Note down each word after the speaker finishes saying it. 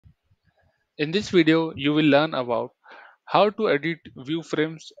In this video, you will learn about how to edit view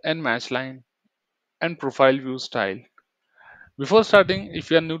frames and matchline and profile view style. Before starting,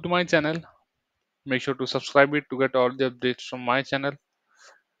 if you are new to my channel, make sure to subscribe it to get all the updates from my channel.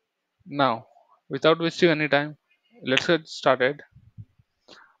 Now, without wasting any time, let's get started.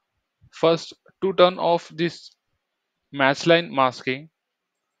 First, to turn off this matchline masking,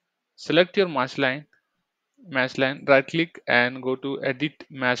 select your matchline, right click and go to edit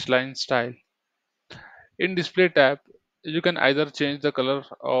matchline style. In display tab, you can either change the color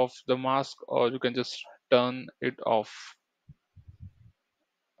of the mask or you can just turn it off.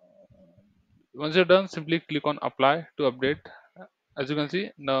 Once you're done, simply click on apply to update. As you can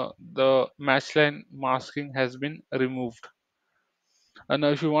see, now the match line masking has been removed. And now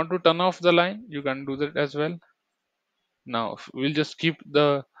if you want to turn off the line, you can do that as well. Now we'll just keep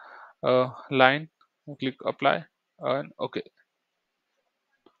the line, click apply and okay.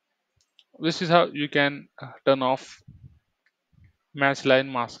 This is how you can turn off match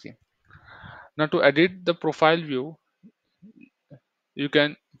line masking. Now to edit the profile view, you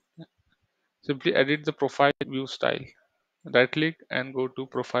can simply edit the profile view style. Right click and go to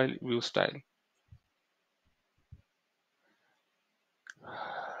profile view style.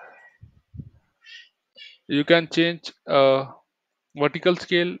 You can change vertical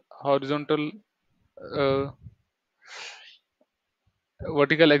scale, horizontal, uh,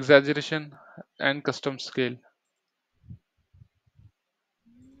 vertical exaggeration, and custom scale.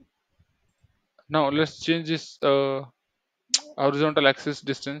 Now let's change this horizontal axis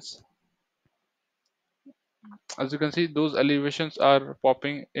distance. As you can see, those elevations are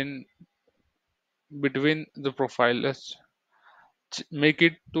popping in between the profile. Let's make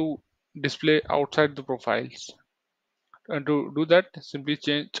it to display outside the profiles. And to do that, simply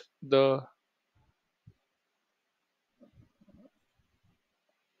change the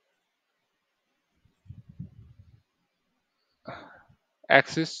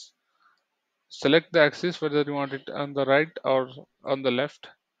axis. Select the axis whether you want it on the right or on the left.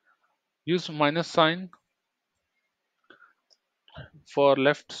 Use minus sign for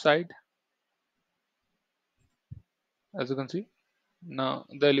left side. As you can see, now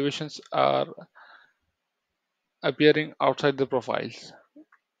the elevations are appearing outside the profiles.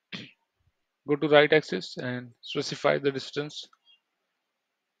 Go to right axis and specify the distance.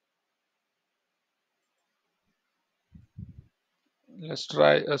 Let's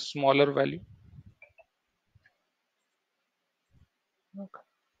try a smaller value. Okay.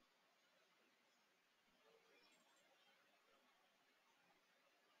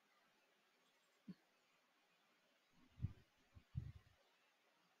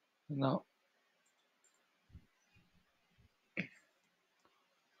 Now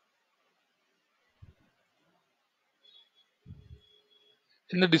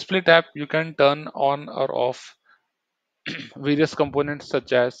in the display tab, you can turn on or off various components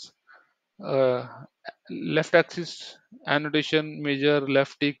such as uh, left axis annotation, major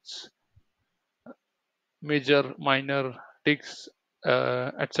left ticks, major minor ticks,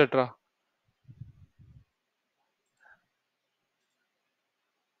 etc.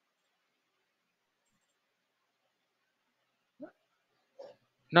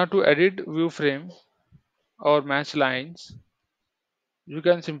 Now to edit view frame or match lines, you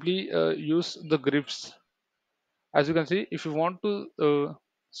can simply use the grips. As you can see, if you want to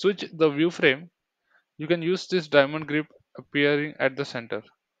switch the view frame, you can use this diamond grip appearing at the center.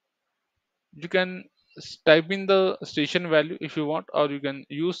 You can type in the station value if you want, or you can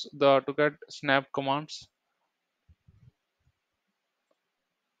use the AutoCAD snap commands.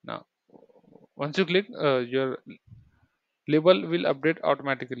 Now once you click, your label will update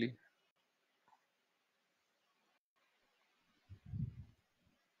automatically.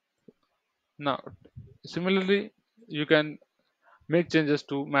 Now similarly, you can make changes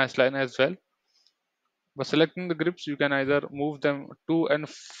to match line as well. By selecting the grips, you can either move them to and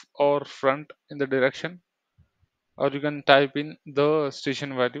or front in the direction, or you can type in the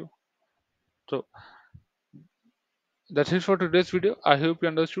station value. So that's it for today's video. I hope you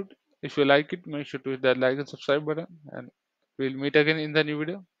understood. If you like it, make sure to hit that like and subscribe button, and we'll meet again in the new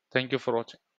video. Thank you for watching.